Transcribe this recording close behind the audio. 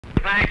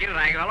Thank you.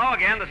 Hello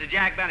again. This is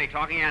Jack Benny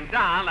talking. And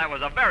Don, that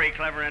was a very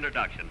clever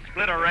introduction.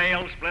 Split a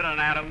rail, split an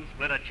atom,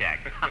 split a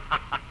check.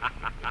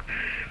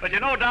 But you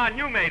know, Don,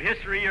 you made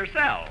history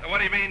yourself. What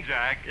do you mean,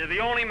 Jack? You're the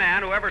only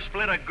man who ever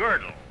split a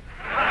girdle.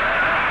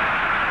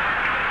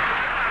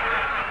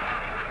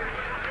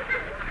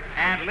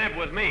 And live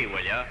with me,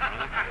 will you?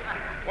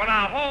 Well,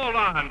 now, hold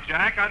on,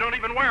 Jack. I don't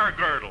even wear a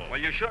girdle. Well,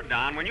 you should,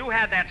 Don. When you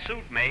had that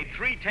suit made,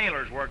 3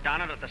 tailors worked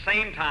on it at the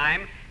same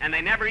time, and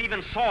they never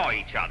even saw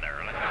each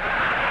other.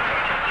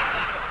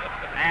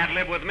 And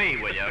live with me,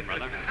 will you,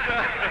 brother?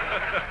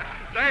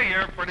 Say,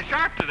 you're pretty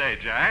sharp today,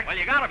 Jack. Well,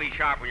 you gotta be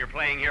sharp when you're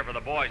playing here for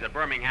the boys at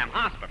Birmingham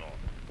Hospital.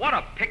 What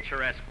a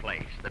picturesque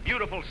place. The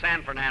beautiful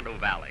San Fernando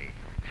Valley,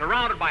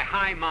 surrounded by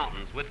high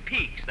mountains with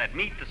peaks that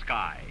meet the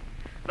sky.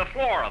 The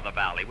floor of the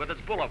valley with its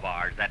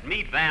boulevards that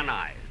meet Van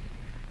Nuys.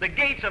 The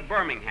gates of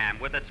Birmingham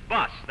with its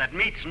bus that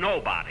meets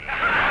nobody.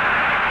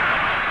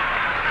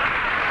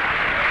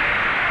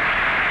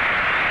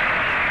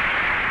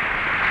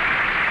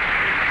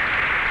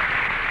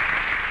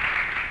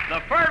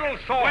 The fertile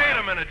soil. Wait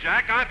a minute,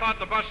 Jack. I thought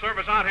the bus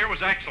service out here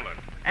was excellent.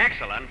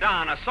 Excellent.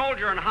 Don, a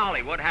soldier in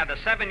Hollywood had the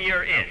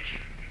 7-year itch.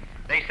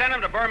 They sent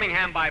him to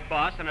Birmingham by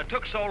bus, and it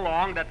took so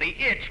long that the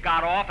itch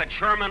got off at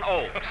Sherman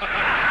Oaks.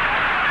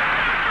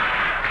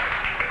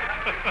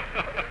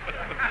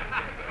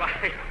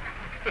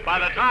 By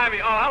the time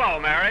he... Oh, hello,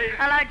 Mary.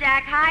 Hello,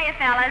 Jack. Hiya,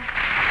 fellas.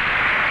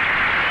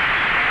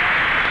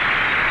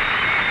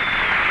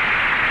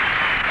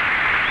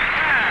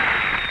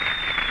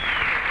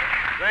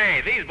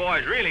 Say, these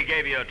boys really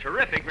gave you a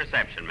terrific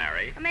reception,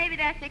 Mary. Well, maybe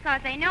that's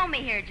because they know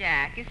me here,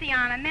 Jack. You see,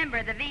 I'm a member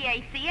of the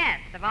VACS,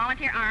 the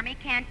Volunteer Army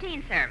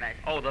Canteen Service.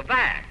 Oh, the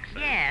VACS.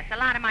 Yes, a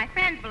lot of my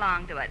friends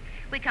belong to it.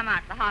 We come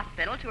out to the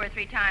hospital 2 or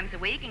 3 times a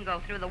week and go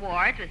through the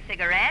wards with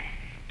cigarettes,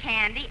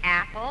 candy,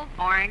 apples,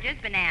 oranges,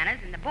 bananas,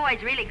 and the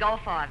boys really go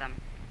for them.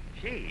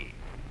 Gee,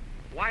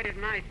 why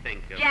didn't I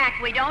think of...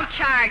 Jack, we don't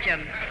charge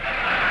them.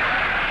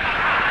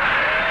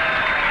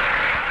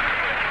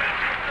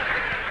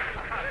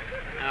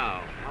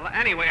 Oh, well,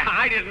 anyway,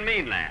 I didn't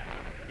mean that.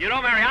 You know,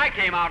 Mary, I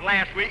came out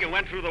last week and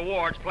went through the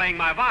wards playing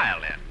my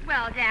violin.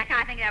 Well, Jack,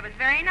 I think that was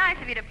very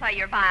nice of you to play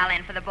your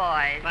violin for the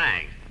boys.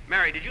 Thanks.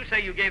 Mary, did you say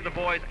you gave the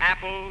boys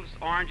apples,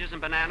 oranges,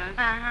 and bananas?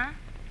 Uh-huh.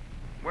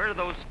 Where do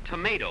those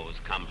tomatoes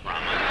come from?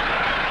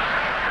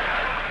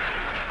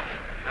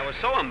 I was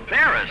so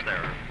embarrassed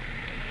there.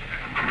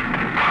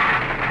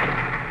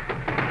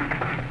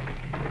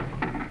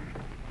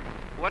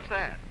 What's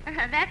that?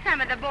 That's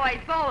some of the boys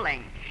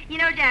bowling. You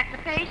know, Jack, the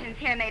patients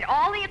here made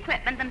all the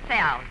equipment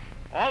themselves.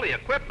 All the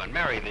equipment,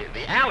 Mary,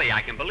 the alley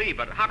I can believe,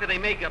 but how could they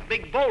make a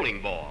big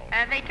bowling ball?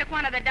 They took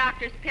one of the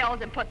doctor's pills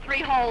and put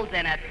 3 holes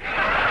in it.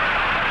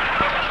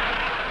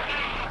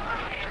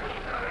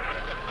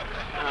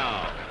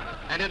 Oh.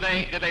 And did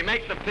they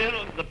make the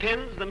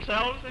pins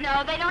themselves?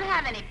 No, they don't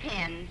have any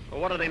pins.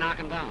 Well, what are they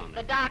knocking down?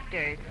 The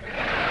doctors.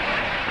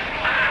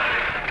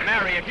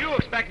 Mary, if you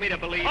expect me to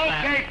believe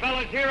that... Okay,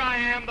 fellas, here I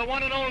am, the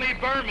one and only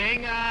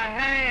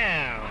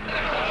Birmingham.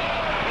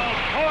 Well,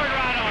 pour it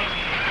right on.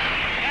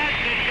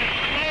 That's it, just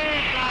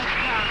lay right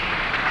down.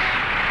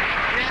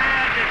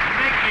 Yeah, just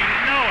make me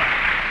know it.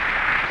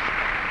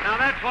 Now,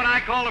 that's what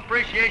I call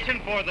appreciation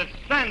for the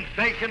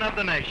sensation of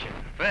the nation.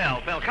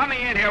 Phil, coming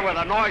in here with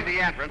a noisy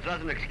entrance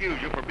doesn't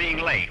excuse you for being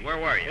late. Where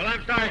were you? Well,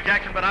 I'm sorry,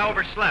 Jackson, but I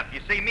overslept.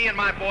 You see, me and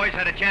my boys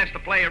had a chance to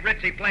play a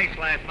ritzy place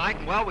last night,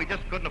 and, well, we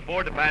just couldn't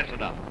afford to pass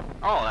it up.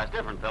 Oh, that's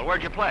different, Phil.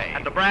 Where'd you play?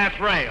 At the Brass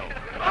Rail.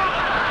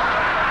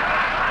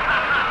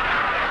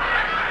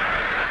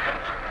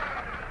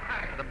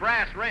 The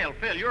Brass Rail.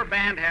 Phil, your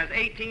band has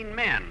 18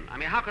 men. I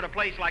mean, how could a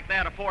place like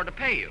that afford to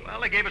pay you? Well,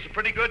 they gave us a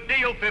pretty good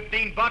deal,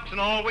 $15 and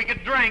all we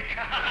could drink.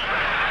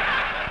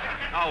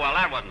 Oh, well,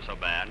 that wasn't so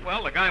bad.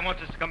 Well, the guy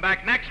wants us to come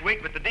back next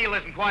week, but the deal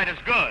isn't quite as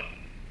good.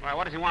 Why,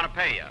 what does he want to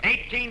pay you?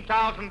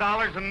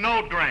 $18,000 and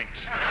no drinks.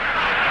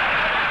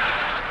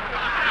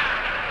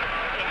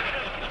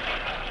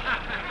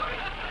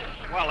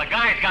 Well, the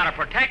guy's got to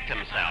protect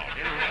himself.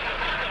 You know?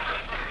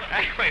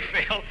 Anyway,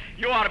 Phil,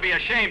 you ought to be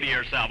ashamed of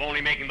yourself,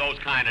 only making those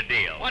kind of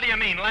deals. What do you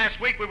mean? Last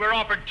week we were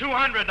offered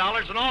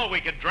 $200 and all we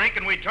could drink,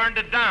 and we turned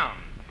it down.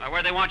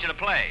 Where'd they want you to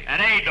play? At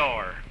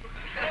Ador.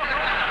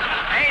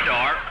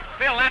 Ador?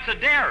 Phil, that's a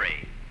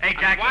dairy. Hey,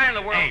 Jackson. Why in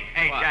the world?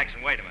 Hey, What?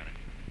 Jackson, wait a minute.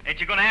 Ain't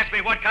you going to ask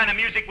me what kind of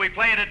music we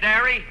play at a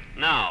dairy?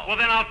 No. Well,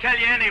 then I'll tell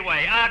you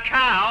anyway. A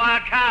cow, a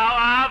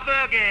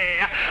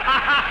boogie.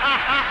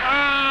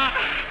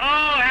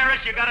 Oh, Harris,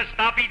 you got to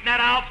stop eating that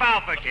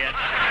alfalfa, kid.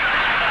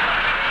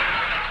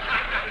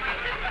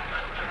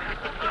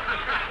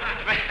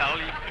 Phil,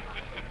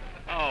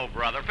 oh,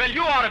 brother. Phil,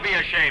 you ought to be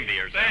ashamed of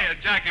yourself. Say,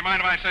 Jack, you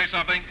mind if I say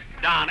something?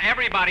 Don,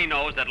 everybody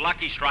knows that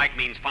Lucky Strike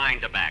means fine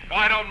tobacco. Oh,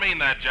 I don't mean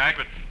that, Jack,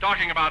 but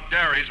talking about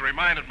dairies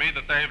reminded me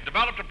that they've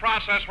developed a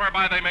process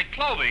whereby they make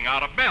clothing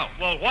out of milk.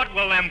 Well, what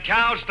will them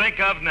cows think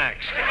of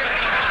next?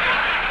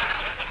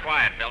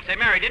 Quiet, Phil. Say,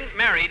 Mary,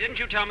 didn't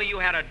you tell me you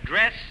had a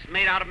dress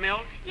made out of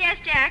milk? Yes,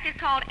 Jack, it's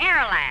called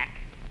Aerolac.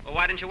 Well,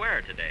 why didn't you wear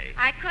it today?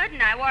 I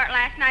couldn't. I wore it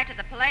last night to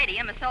the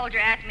Palladium. A soldier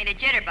asked me to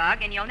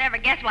jitterbug, and you'll never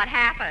guess what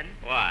happened.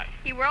 What?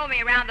 He whirled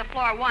me around the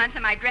floor once,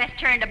 and my dress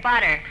turned to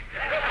butter.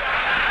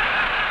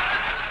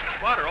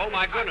 Butter? Oh,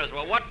 my goodness.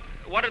 Well, what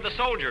did the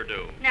soldier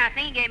do?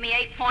 Nothing. He gave me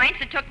 8 points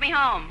and took me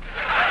home.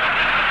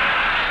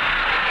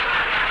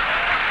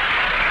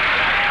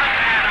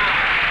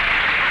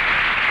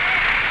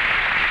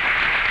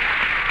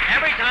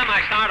 Every time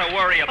I start to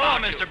worry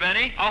about Hello, Mr.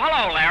 Benny. Oh,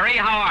 hello, Larry.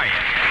 How are you?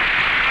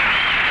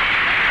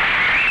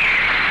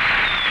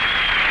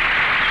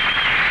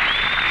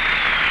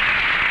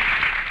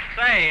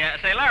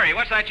 Say, Larry,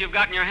 what's that you've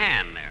got in your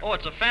hand there? Oh,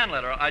 it's a fan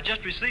letter. I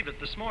just received it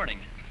this morning.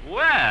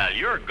 Well,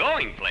 you're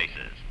going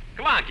places.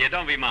 Come on, kid,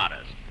 don't be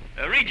modest.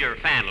 Read your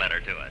fan letter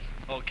to us.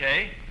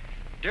 Okay.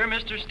 Dear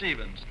Mr.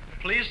 Stevens,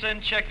 please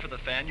send check for the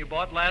fan you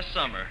bought last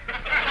summer.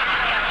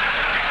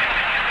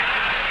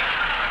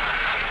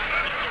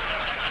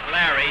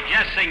 Larry,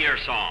 just sing your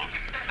song.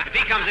 If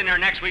he comes in here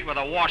next week with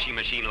a washing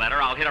machine letter,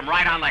 I'll hit him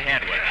right on the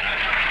head with it.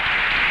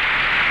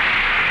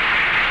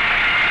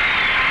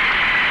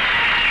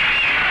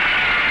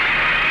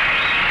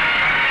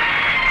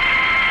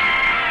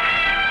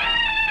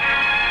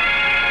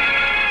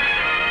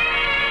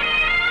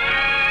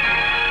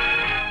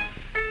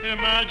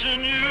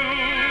 Imagine you.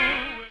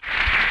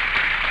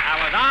 That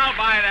was I'll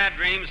Buy That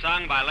Dream,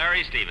 sung by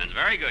Larry Stevens.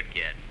 Very good,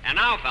 kid. And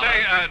now, fellas...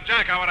 Say,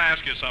 Jack, I want to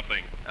ask you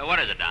something. What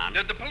is it, Don?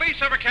 Did the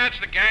police ever catch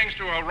the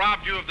gangster who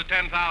robbed you of the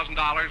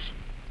 $10,000?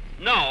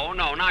 No,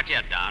 not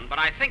yet, Don. But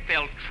I think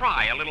they'll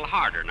try a little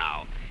harder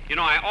now. You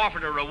know, I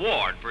offered a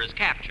reward for his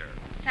capture.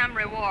 Some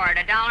reward,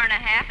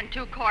 $1.50 and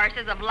 2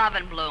 courses of Love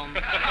and Bloom.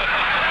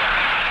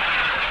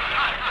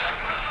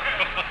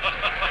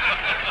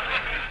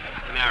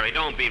 Mary,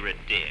 don't be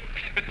ridiculous.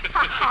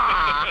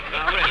 Ha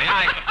No, really,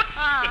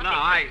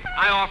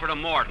 I offered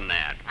him more than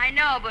that. I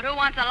know, but who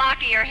wants a lock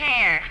of your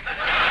hair?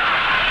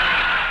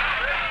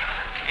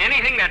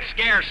 Anything that's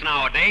scarce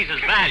nowadays is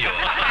valuable.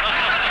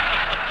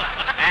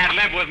 And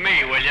live with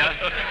me, will you?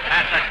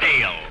 That's a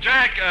deal.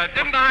 Jack,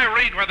 didn't I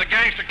read where the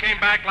gangster came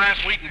back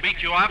last week and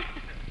beat you up?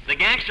 The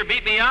gangster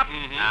beat me up?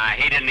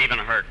 Mm-hmm. He didn't even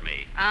hurt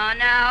me. Oh,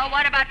 no.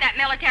 What about that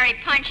military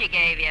punch he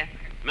gave you?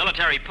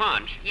 Military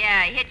punch?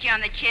 Yeah, he hit you on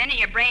the chin and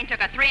your brain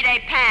took a 3-day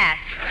pass.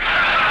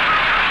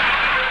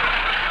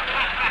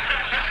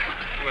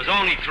 It was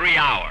only 3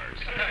 hours.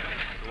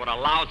 What a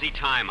lousy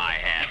time I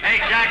had. Hey,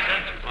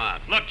 Jackson.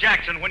 What? Look,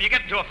 Jackson, when you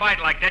get into a fight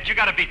like that, you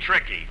gotta be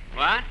tricky.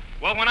 What?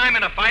 Well, when I'm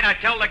in a fight, I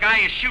tell the guy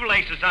his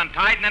shoelace is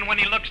untied, and then when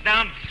he looks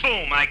down,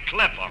 boom, I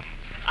clip him.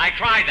 I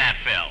tried that,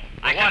 Phil.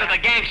 I Well, said to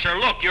the gangster,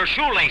 look, your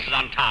shoelace is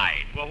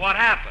untied. Well, what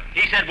happened?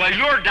 He said, well,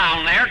 you're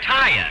down there,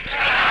 tie it.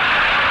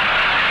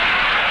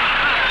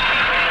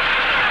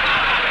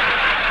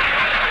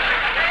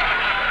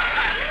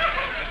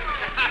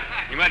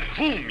 He went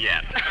boom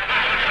yet.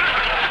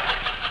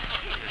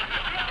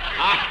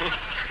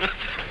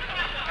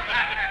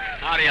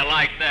 How do you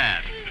like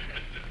that?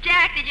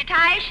 Jack, did you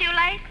tie his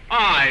shoelace?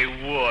 I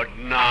would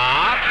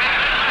not.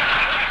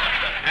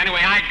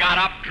 Anyway, I got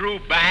up, drew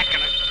back,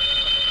 and...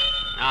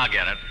 I'll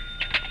get it.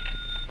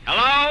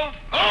 Hello?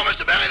 Oh,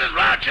 Mr. Benny, this is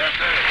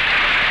Rochester.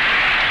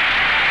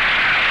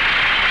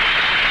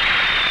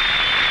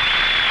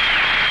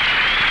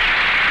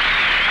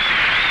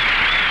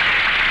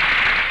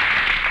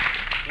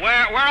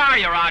 Where are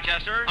you,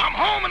 Rochester? I'm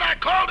home, and I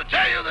called to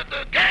tell you that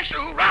the gangster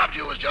who robbed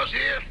you was just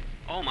here.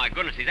 Oh, my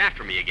goodness, he's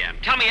after me again.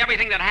 Tell me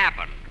everything that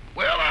happened.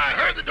 Well, I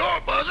heard the door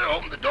buzzer,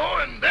 opened the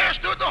door, and there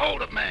stood the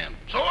hold-up man.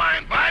 So I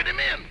invited him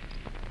in.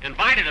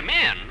 Invited him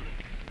in?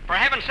 For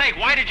heaven's sake,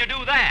 why did you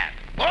do that?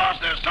 Boss,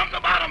 there's something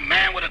about a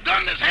man with a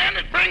gun in his hand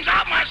that brings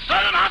out my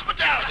southern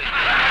hospitality.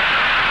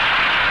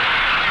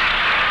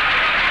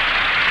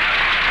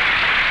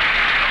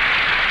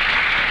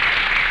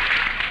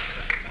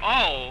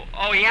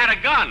 Oh, he had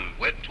a gun.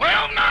 With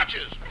 12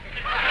 notches.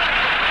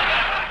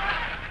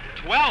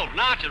 12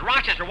 notches.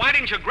 Rochester, why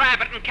didn't you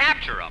grab it and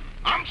capture him?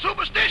 I'm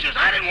superstitious.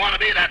 I didn't want to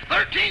be that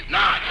 13th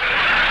notch.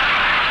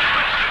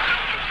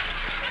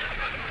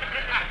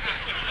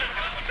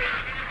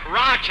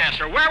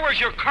 Rochester, where was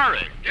your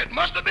courage? It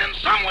must have been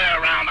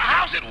somewhere around the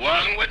house. It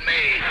wasn't with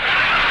me.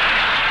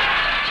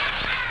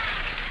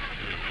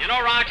 You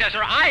know,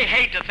 Rochester, I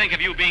hate to think of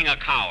you being a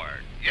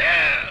coward.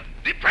 Yeah,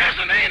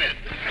 depressing, ain't it?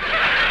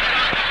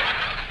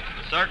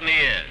 Certainly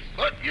is.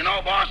 But, you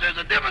know, boss, there's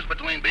a difference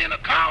between being a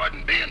coward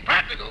and being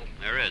practical.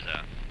 There is,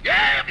 huh?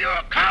 Yeah, if you're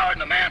a coward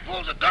and a man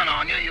pulls a gun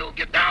on you, you'll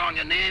get down on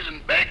your knees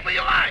and beg for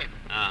your life.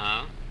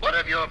 Uh-huh. But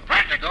if you're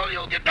practical,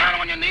 you'll get down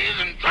on your knees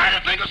and try to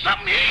think of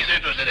something he's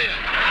interested in.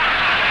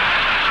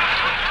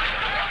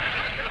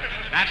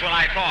 That's what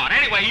I thought.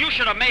 Anyway, you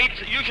should have made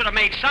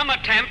some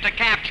attempt to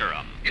capture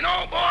him. You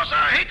know, boss,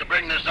 I hate to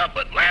bring this up,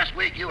 but last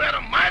week you had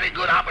a mighty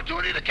good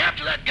opportunity to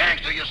capture that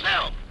gangster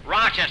yourself.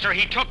 Rochester,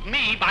 he took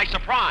me by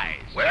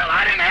surprise. Well,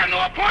 I didn't have no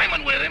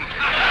appointment with him.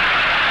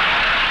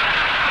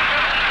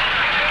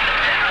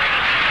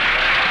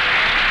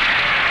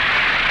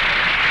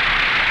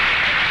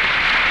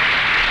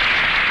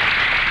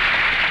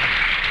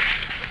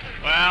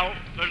 Well,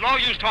 there's no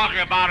use talking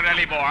about it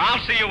anymore.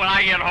 I'll see you when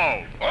I get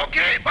home.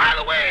 Okay, by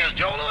the way, has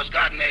Joe Louis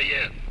gotten there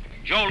yet?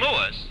 Joe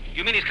Louis?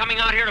 You mean he's coming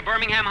out here to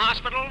Birmingham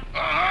Hospital?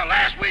 Uh-huh.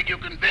 Last week you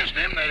convinced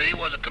him that he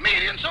was a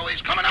comedian, so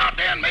he's coming out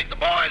there and make the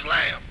boys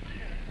laugh.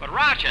 But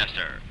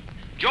Rochester,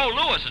 Joe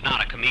Louis is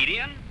not a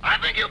comedian. I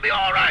think he'll be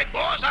all right,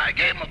 boss. I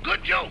gave him a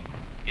good joke.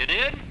 You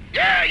did?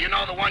 Yeah, you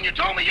know the one you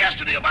told me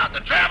yesterday about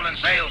the traveling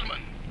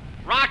salesman.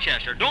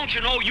 Rochester, don't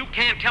you know you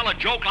can't tell a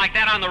joke like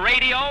that on the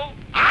radio?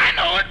 I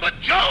know it, but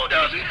Joe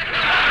doesn't.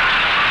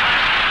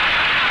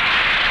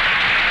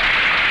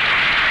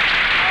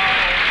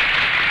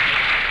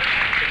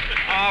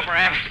 Oh, for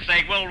heaven's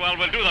sake, we'll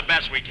do the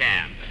best we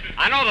can.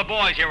 I know the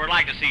boys here would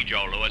like to see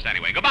Joe Louis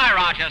anyway. Goodbye,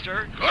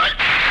 Rochester. Good.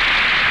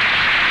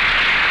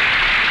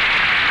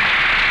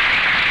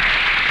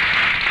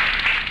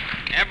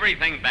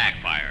 Everything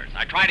backfires.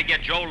 I tried to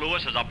get Joe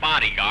Louis as a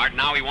bodyguard.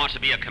 Now he wants to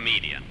be a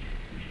comedian.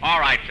 All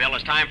right, Phil,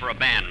 it's time for a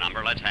band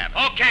number. Let's have it.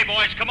 Okay,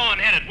 boys, come on,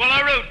 hit it. Well,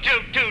 a root,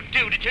 toot,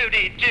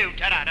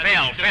 ta-da.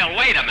 Phil,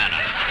 wait a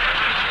minute.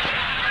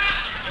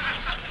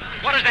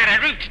 What is that?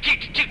 A root,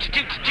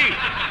 toot.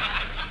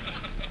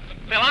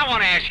 Phil, I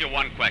want to ask you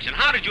one question.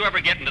 How did you ever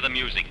get into the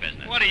music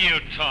business? What are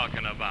you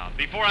talking about?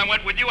 Before I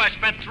went with you, I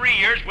spent 3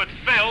 years with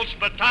Phil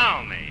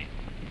Spitalny.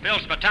 Phil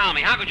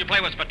Spitalny? How could you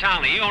play with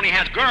Spitalny? He only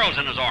has girls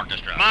in his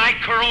orchestra. My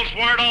curls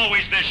weren't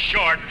always this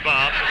short,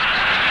 Bob.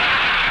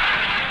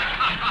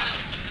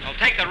 Well,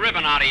 take the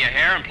ribbon out of your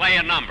hair and play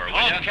a number,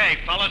 will you? Okay,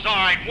 fellas, all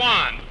right.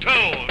 1, 2.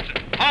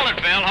 Hold it,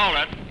 Phil, hold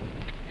it.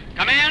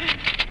 Come in.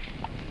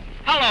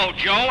 Hello,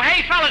 Joe.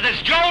 Hey, fellas,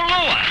 it's Joe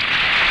Louis.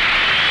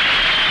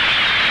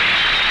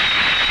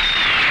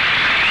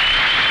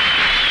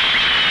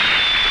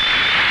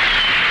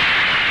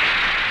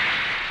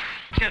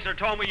 Chester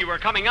told me you were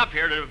coming up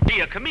here to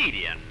be a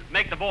comedian,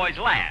 make the boys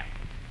laugh.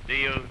 Do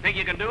you think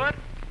you can do it?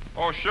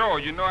 Oh, sure.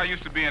 You know I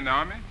used to be in the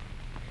Army.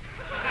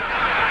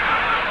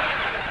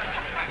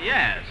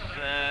 Yes,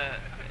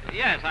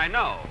 I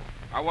know.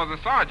 I was a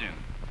sergeant.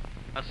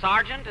 A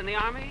sergeant in the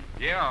Army?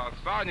 Yeah, a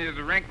sergeant is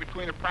a rank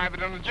between a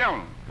private and a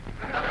general.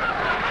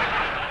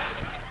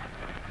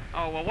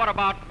 Oh, well, what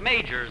about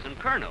majors and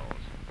colonels?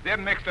 They're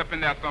mixed up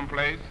in there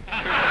someplace.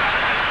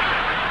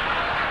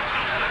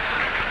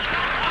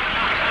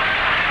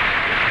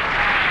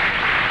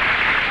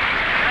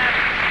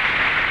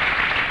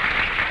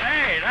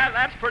 Hey,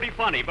 that's pretty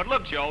funny. But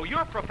look, Joe,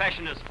 your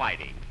profession is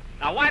fighting.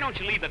 Now, why don't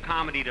you leave the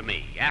comedy to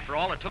me? After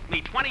all, it took me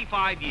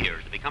 25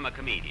 years to become a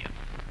comedian.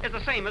 It's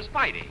the same as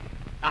fighting.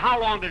 Now, how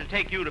long did it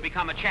take you to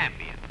become a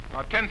champion?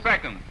 10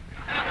 seconds.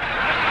 Oh,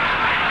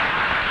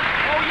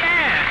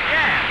 yes,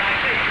 I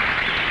see.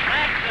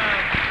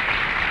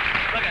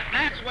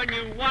 That's when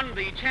you won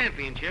the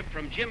championship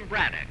from Jim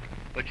Braddock.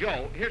 But,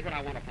 Joe, here's what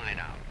I want to find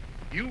out.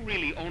 You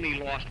really only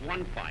lost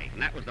one fight,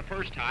 and that was the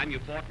first time you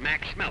fought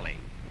Max Schmeling.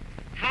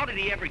 How did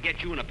he ever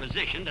get you in a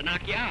position to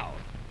knock you out?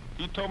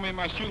 He told me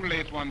my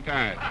shoelace one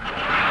time.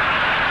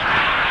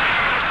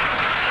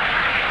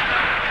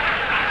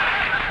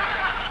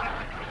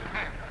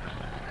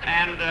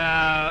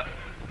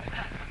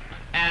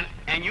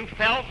 And you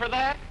fell for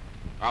that?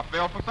 I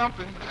fell for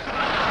something.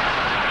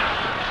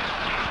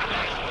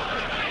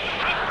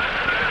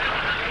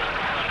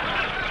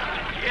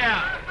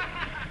 Yeah.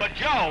 But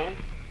Joe,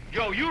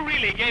 you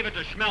really gave it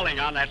to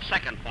Schmeling on that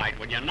second fight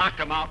when you knocked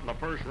him out in the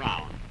first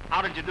round.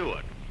 How did you do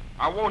it?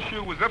 I wore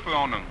shoes with zippers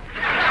on them.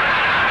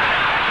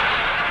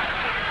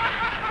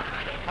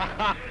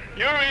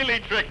 You really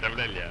tricked him,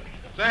 didn't you?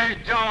 Say,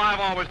 Joe, I've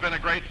always been a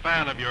great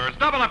fan of yours.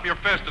 Double up your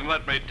fist and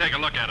let me take a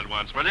look at it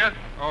once, will you?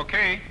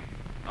 Okay.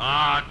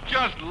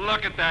 Just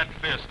look at that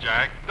fist,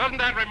 Jack. Doesn't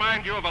that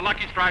remind you of a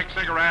Lucky Strike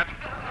cigarette?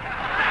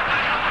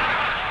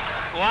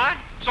 What?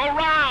 So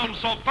round,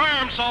 so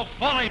firm, so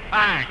fully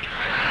packed.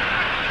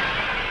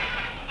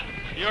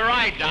 You're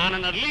right, Don,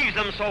 and it leaves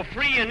them so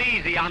free and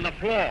easy on the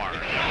floor.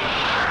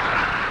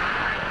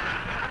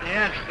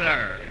 Yes,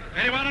 sir.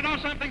 And you want to know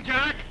something,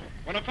 Jack?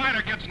 When a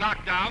fighter gets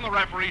knocked down, the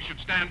referee should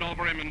stand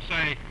over him and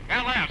say,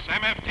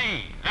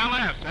 LS-MFT,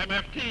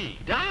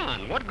 LS-MFT.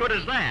 Don, what good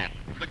is that?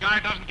 If the guy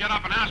doesn't get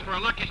up and ask for a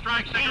Lucky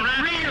Strike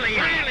cigarette... Really?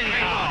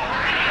 Oh.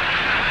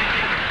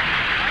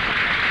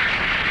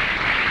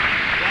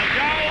 Well,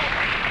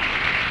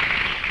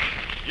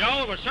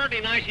 Joe, it was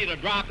certainly nice of you to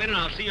drop in, and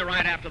I'll see you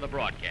right after the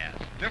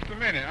broadcast. Just a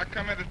minute. I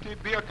come in to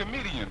be a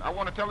comedian. I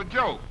want to tell a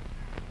joke.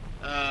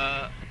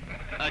 A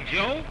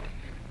joke?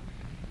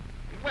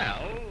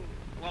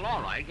 Well,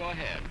 all right, go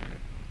ahead.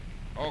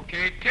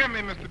 Okay, tell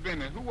me, Mr.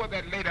 Bennett, who was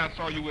that lady I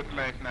saw you with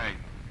last night?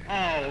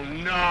 Oh,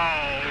 no,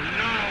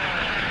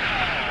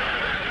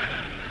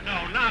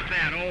 not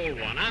that old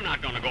one. I'm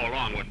not going to go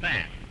along with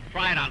that.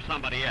 Try it on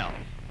somebody else.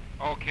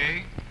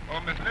 Okay. Oh,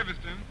 Miss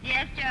Livingston,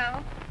 Yes,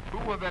 Joe? who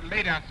was that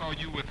lady I saw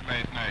you with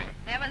last night?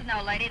 There was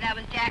no lady. That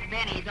was Jack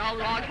Benny's. All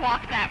roads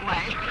walk that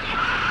way.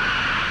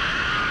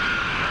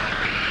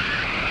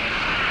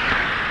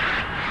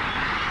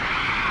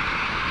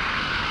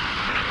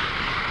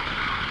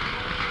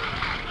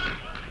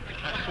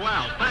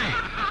 Swell, thanks.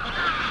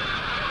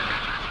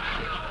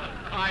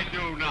 I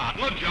do not.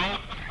 Look, Joe,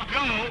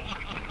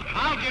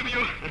 I'll give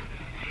you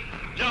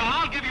Joe,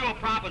 I'll give you a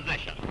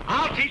proposition.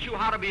 I'll teach you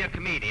how to be a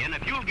comedian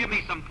if you'll give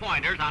me some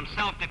pointers on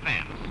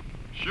self-defense.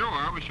 Sure,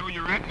 I will show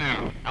you right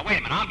now. Now, wait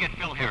a minute. I'll get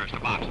Phil Harris to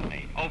box with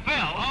me. Oh,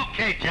 Phil.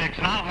 Okay,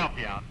 Jackson, I'll help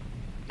you out.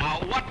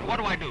 Now, what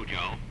do I do,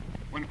 Joe?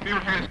 When Phil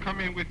has come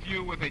in with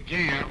you with a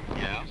jab,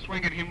 Yeah?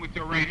 swing at him with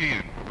your right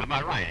hand. With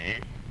my right, eh?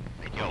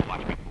 Hey, Joe,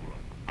 watch me cool.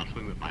 I'll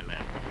swing with my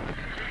left.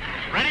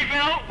 Ready,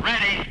 Phil?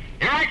 Ready.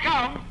 Here I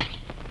come.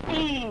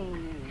 Ooh,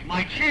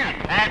 my chin.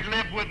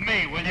 Ad-lib with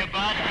me, will you,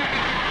 bud?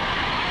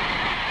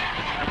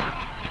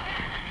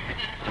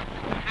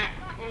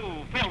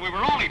 Ooh, Phil, we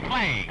were only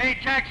playing. Hey,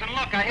 Jackson,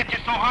 look, I hit you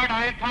so hard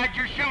I untied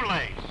your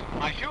shoelace.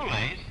 My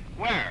shoelace?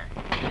 Where?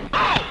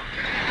 Oh!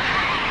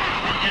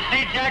 You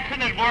see,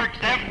 Jackson, it works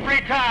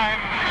every time.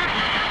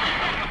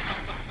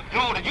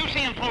 Joe, did you see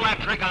him pull that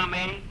trick on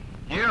me?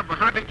 Yeah, but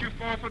how did you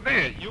fall for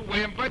that? You're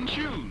wearing button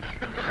shoes. Come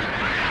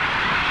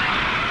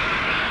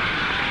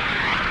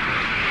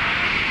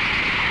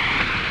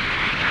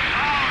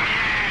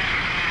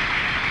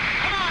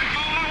on,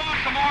 Joe, I want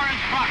some more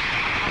instruction.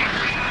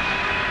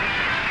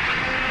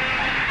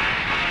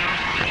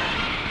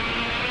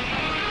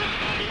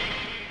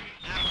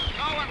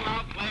 Show and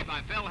Love, played by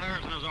Phil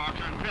Harris and his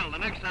orchestra. And Phil, the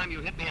next time you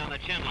hit me on the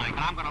chin like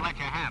that, I'm going to let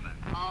you have it.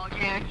 Oh,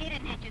 Jack, he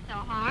didn't hit you so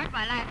hard.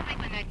 Why, last week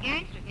when that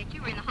gangster hit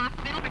you, you were in the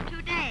hospital for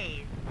 2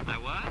 days. I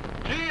what?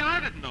 Gee, I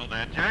didn't know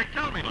that, Jack.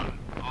 Tell me about it.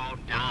 Oh,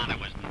 Don, it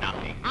was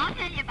nothing. I'll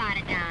tell you about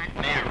it, Don.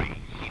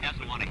 Mary, she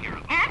doesn't want to hear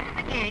about it.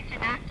 After the gangster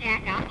knocked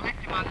Jack out and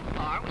left him on the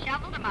floor, we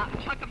shoveled him up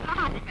and took him to the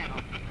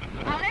hospital.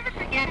 I'll never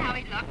forget how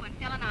he looked when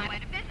Phil and I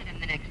went to visit him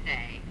the next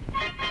day.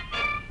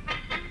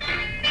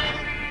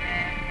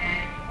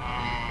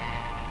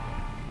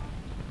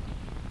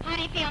 How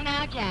do you feel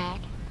now, Jack?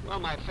 Well,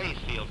 my face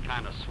feels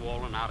kind of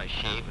swollen, out of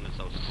shape, and it's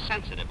so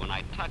sensitive when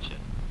I touch it.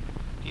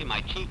 Gee,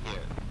 my cheek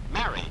here.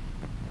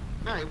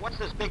 Mary, what's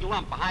this big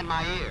lump behind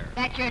my ear?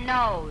 That's your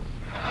nose.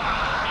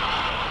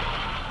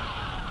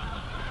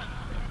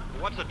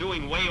 What's it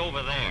doing way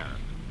over there?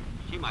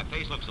 Gee, my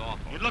face looks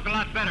awful. You'd look a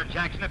lot better,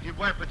 Jackson, if you'd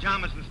wear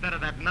pajamas instead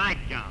of that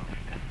nightgown.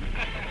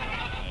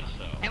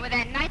 And with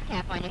that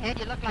nightcap on your head,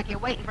 you look like you're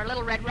waiting for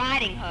Little Red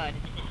Riding Hood.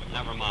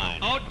 Never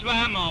mind. Oh,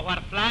 drama, what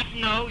a flat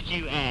nose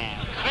you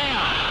have.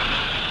 Phil!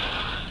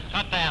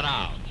 Cut that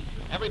out.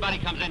 Everybody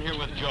comes in here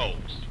with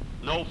jokes.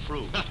 No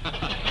fruit.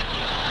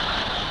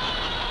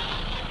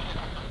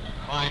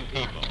 Fine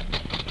people.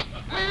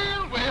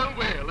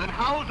 Well, and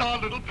how's our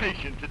little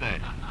patient today?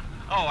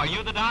 Oh, are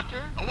you the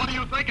doctor? What do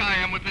you think I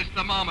am with this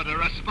thermometer?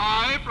 A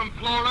spy from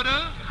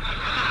Florida?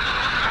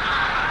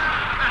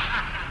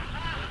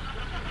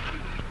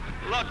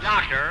 Look,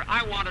 doctor,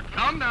 I want to...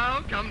 Come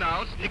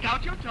now, stick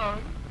out your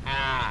tongue.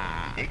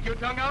 Ah. Stick your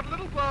tongue out a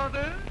little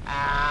farther.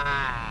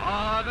 Ah.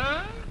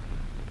 Farther.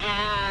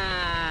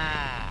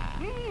 Ah.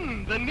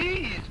 The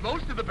knees.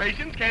 Most of the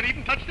patients can't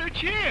even touch their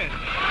chin.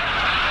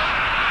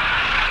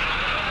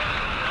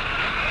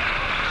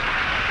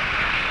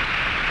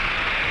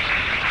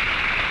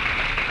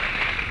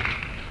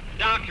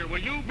 Doctor, will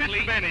you Miss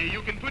please... Benny,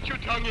 you can put your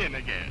tongue in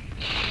again.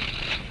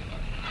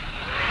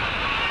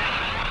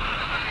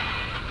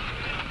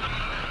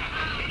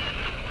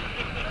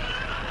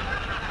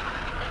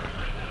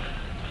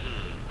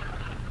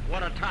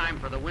 What a time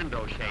for the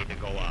window shade to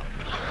go up.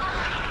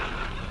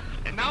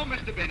 And now,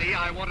 Mr. Benny,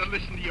 I want to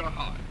listen to your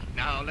heart.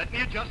 Now, let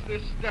me adjust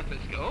this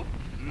stethoscope.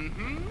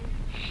 Mm-hmm.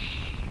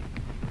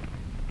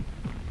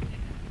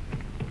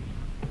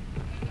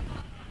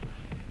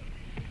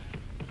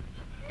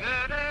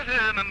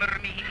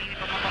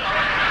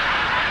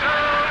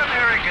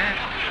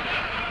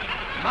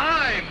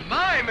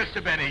 My,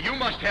 Mr. Benny, you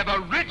must have a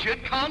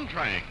rigid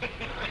contract.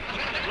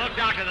 Look,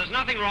 doctor, there's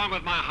nothing wrong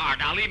with my heart.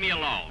 Now, leave me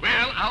alone.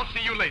 Well, I'll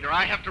see you later.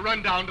 I have to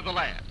run down to the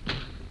lab.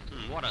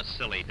 What a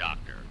silly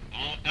doctor.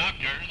 All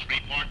doctors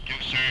report to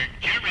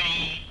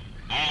surgery.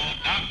 All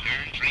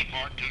doctors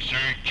report to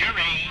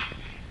surgery.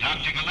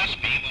 Dr.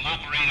 Gillespie will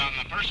operate on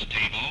the first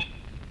table.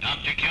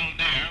 Dr.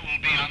 Kildare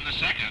will be on the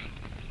second.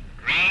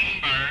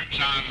 Greenberg's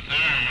on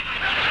third.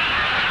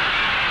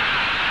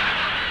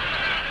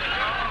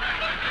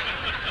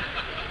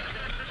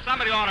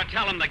 Somebody ought to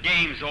tell him the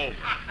game's over.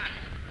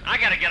 I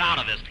gotta get out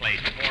of this place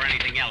before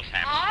anything else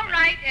happens. All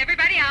right,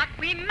 everybody out.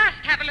 We must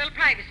have a little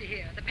privacy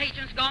here. The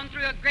patient's gone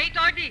through a great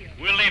ordeal.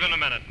 We'll leave in a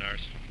minute,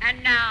 nurse.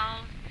 And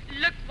now,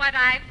 look what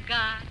I've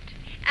got.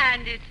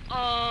 And it's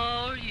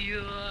all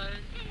yours.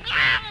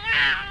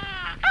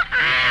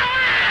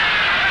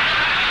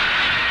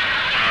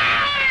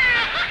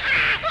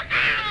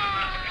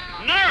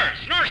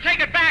 Nurse, take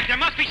it back. There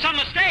must be some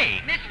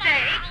mistake.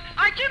 Mistake?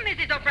 Aren't you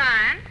Mrs.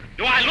 O'Brien?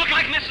 Do I look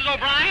like Mrs.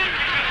 O'Brien?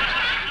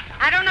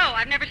 I don't know.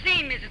 I've never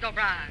seen Mrs.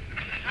 O'Brien.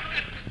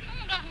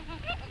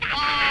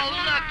 Oh,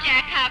 look,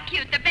 Jack, how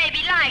cute. The baby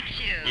likes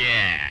you.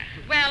 Yeah.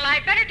 Well,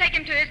 I'd better take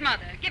him to his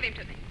mother. Give him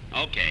to me.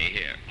 Okay,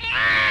 here.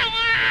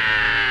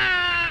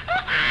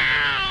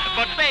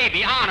 But,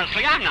 baby,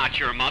 honestly, I'm not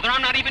your mother.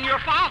 I'm not even your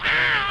father.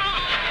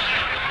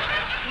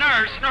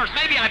 Nurse,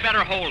 maybe I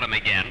better hold him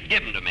again.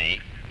 Give him to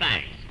me.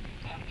 Thanks.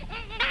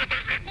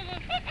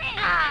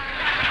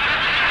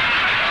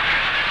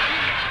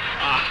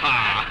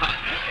 Aha,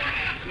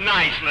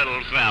 nice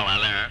little fella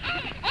there.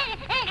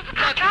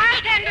 Look,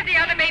 I'll tend to the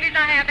other babies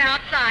I have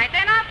outside.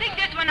 Then I'll pick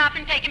this one up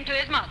and take him to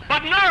his mother.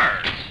 But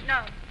nurse!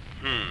 No.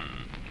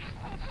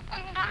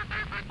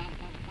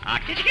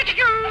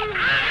 Kitty-kitty-goo!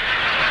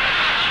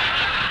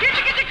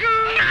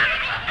 Kitty-kitty-goo!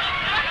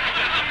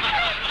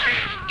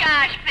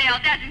 Gosh, Phil,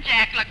 doesn't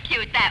Jack look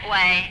cute that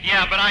way?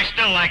 Yeah, but I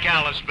still like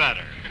Alice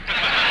better.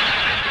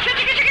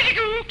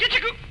 Kitty-kitty-kitty-goo!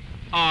 Kitty-goo!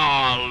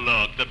 Oh,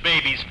 look, the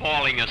baby's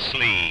falling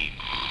asleep.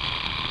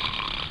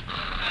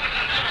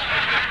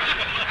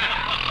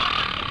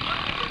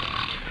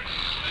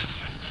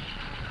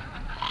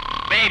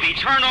 Baby,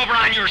 turn over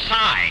on your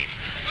side.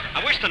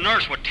 I wish the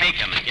nurse would take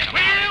him and get him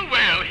out.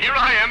 Well, here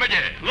I am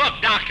again.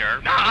 Look,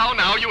 doctor.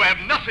 Now, you have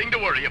nothing to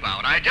worry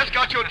about. I just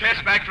got your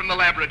test back from the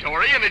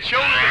laboratory, and it shows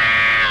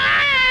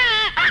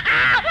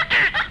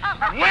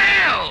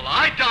Well,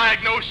 I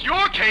diagnosed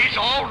your case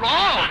all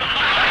wrong.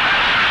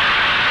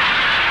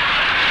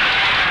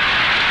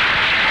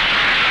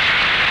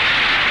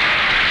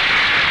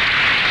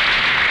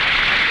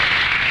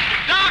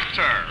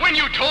 Doctor! When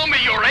you told me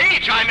your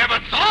age, I never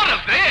thought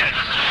of this.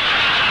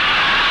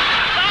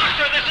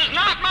 Doctor, this is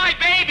not my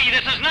baby.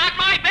 This is not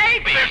my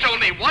baby. There's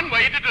only one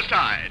way to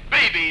decide.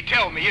 Baby,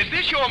 tell me, is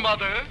this your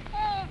mother?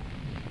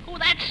 Oh,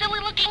 that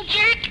silly-looking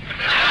jerk.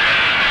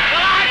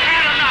 Well, I've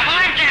had enough.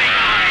 I'm getting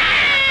out of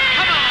here.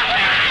 Come on,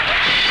 Mary.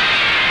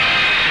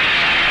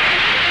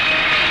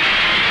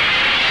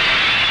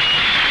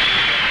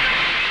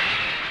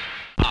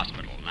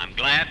 Hospital, and I'm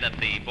glad that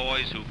the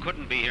boys who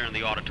couldn't be here in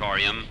the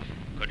auditorium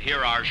could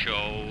hear our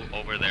show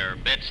over their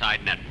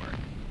bedside network.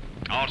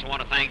 I also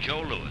want to thank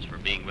Joe Lewis for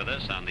being with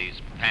us on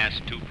these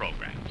past two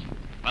programs.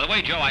 By the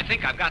way, Joe, I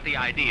think I've got the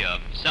idea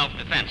of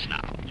self-defense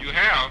now. You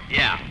have?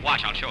 Yeah,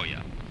 watch, I'll show you.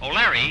 Oh,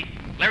 Larry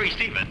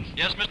Stevens.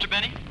 Yes, Mr.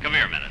 Benny? Come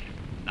here a minute.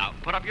 Now,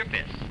 put up your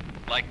fist.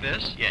 Like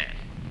this? Yes.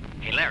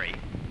 Hey, Larry,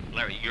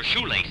 your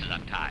shoelace is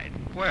untied.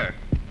 Where?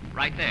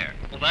 Right there.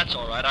 Well, that's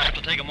all right. I have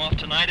to take them off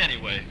tonight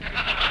anyway.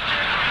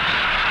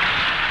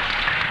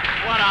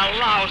 What a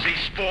lousy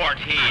sport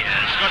he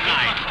is. Good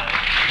night.